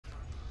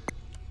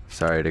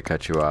Sorry to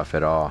cut you off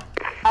at all.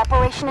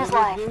 Operation is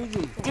live.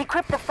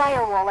 Decrypt the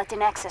firewall at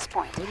an access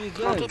point.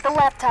 Locate the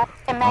laptop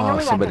and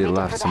manually somebody activate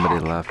left, it for somebody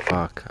the hack. left,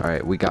 fuck.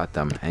 Alright, we got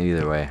them. And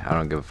either way, I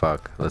don't give a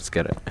fuck. Let's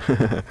get it.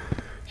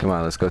 Come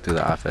on, let's go through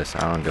the office.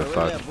 I don't give a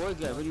fuck. What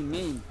do you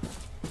mean?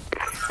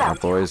 Our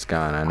boy's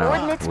gone, I know.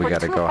 Coordinates We for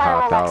gotta 2 go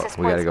hop firewall out. access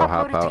We gotta points go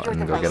hop uploaded to out your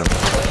and go get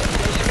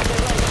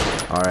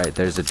device. him. Alright,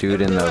 there's a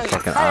dude in the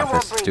fucking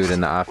office. Dude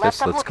in the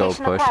office. Laptop Let's go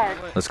location push. acquired.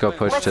 Let's go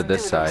push Let's to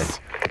this do side. this.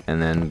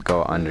 And then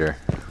go under.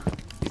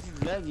 This is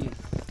laggy.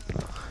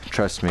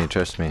 Trust me,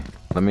 trust me.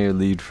 Let me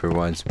lead for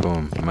once.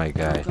 Boom, my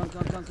guy. Come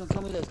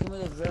with us,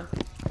 bro.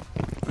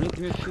 I need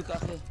to make quick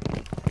after.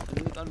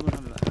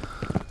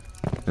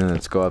 And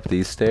let's go up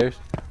these stairs.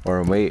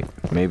 Or wait,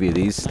 maybe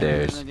these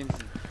stairs.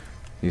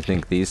 You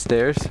think these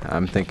stairs?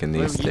 I'm thinking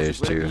these stairs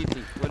too.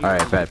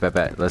 Alright,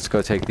 bet. Let's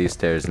go take these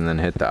stairs and then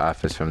hit the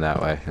office from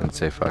that way and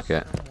say fuck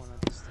it.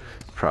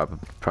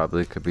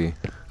 Probably could be.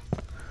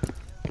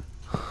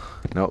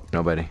 Nope,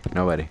 nobody.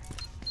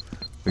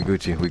 We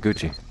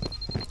Gucci.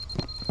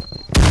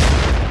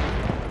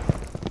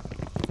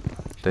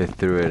 They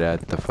threw it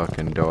at the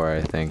fucking door,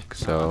 I think,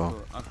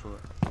 so.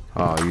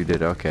 Oh, you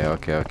did, okay.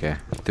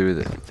 Through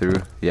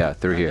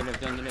here.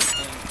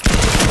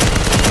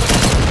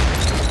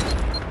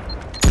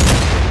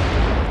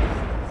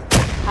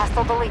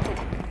 Hostile deleted.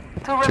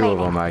 2 remaining. 2 of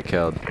them I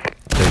killed.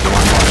 There's 1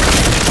 more.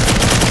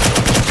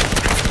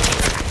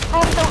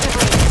 Hostile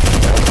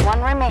deleted.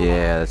 1 remaining.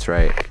 Yeah, that's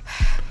right.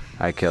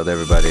 I killed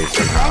everybody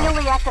somehow.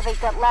 Manually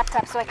activate that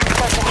laptop so I can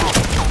start the hack.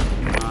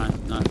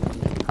 No.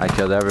 I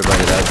killed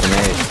everybody, that was an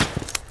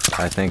ace.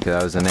 I think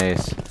that was an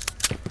ace.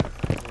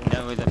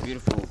 That was a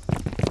beautiful.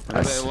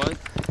 Remember it was?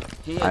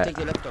 Here, take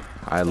the laptop.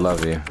 I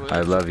love you.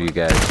 I love you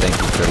guys. Thank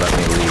you for letting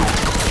me lead.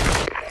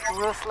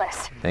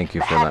 Ruthless. Thank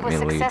you The for hack letting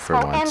me was lead for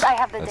successful, once. and I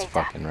have the That's data.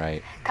 fucking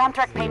right.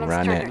 Contract We payments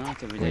run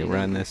triggered. it. We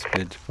run this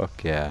bitch.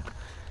 Fuck yeah.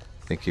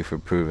 Thank you for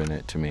proving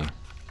it to me.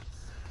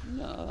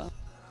 No.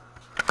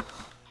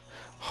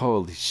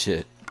 Holy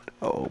shit.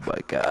 Oh my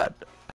god.